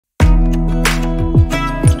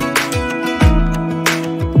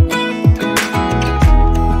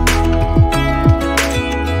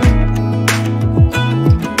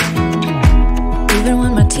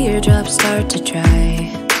teardrops start to dry,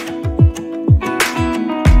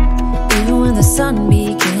 even when the sun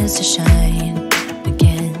begins to shine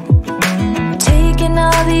again. Taking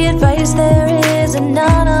all the advice there is and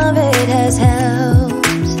none of it has helped.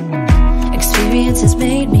 Experience has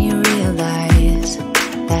made me realize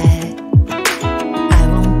that I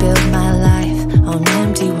won't build my life on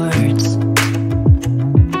empty words.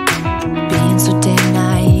 Being so damn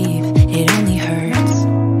naive, it only hurts.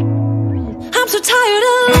 I'm so tired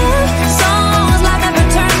of love songs, life never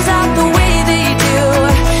turns out the way they do.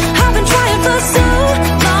 I've been trying for so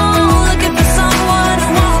long, looking for someone who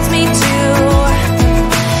wants me to.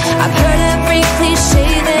 I've heard every cliche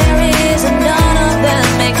there is and none of them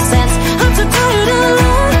make sense. I'm so tired of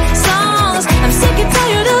love songs, I'm sick and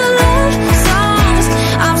tired of love songs.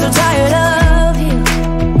 I'm so tired of you.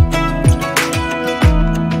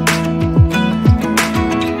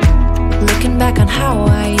 Looking back on how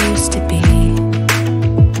I used to be,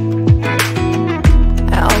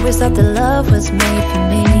 I always thought that love was made for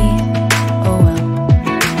me. Oh well,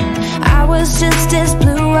 I was just as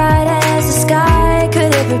blue-eyed as the sky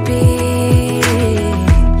could ever be.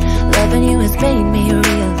 Loving you has made me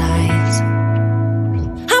realize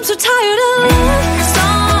I'm so tired of love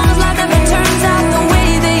songs, life never turns out the way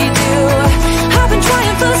they do. I've been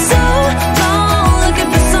trying for so long, looking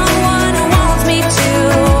for someone who wants me to.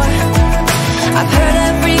 I've heard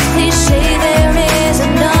every cliche there is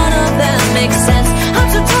and none of them make sense. I'm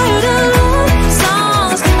so tired of love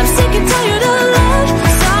songs, I'm sick and tired of love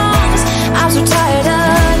songs. I'm so tired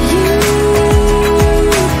of you.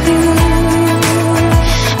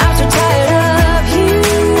 I'm so tired of you.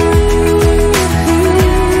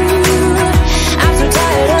 I'm so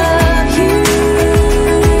tired of you.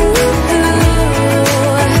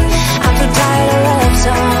 I'm so tired of love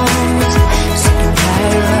songs, sick and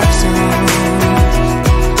tired of love songs.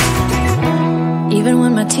 Even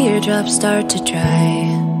when my teardrops start to dry,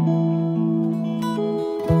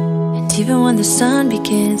 and even when the sun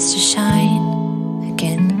begins to shine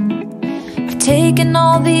again, I've taken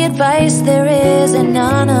all the advice there is and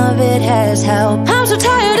none of it has helped. I'm so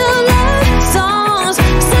tired of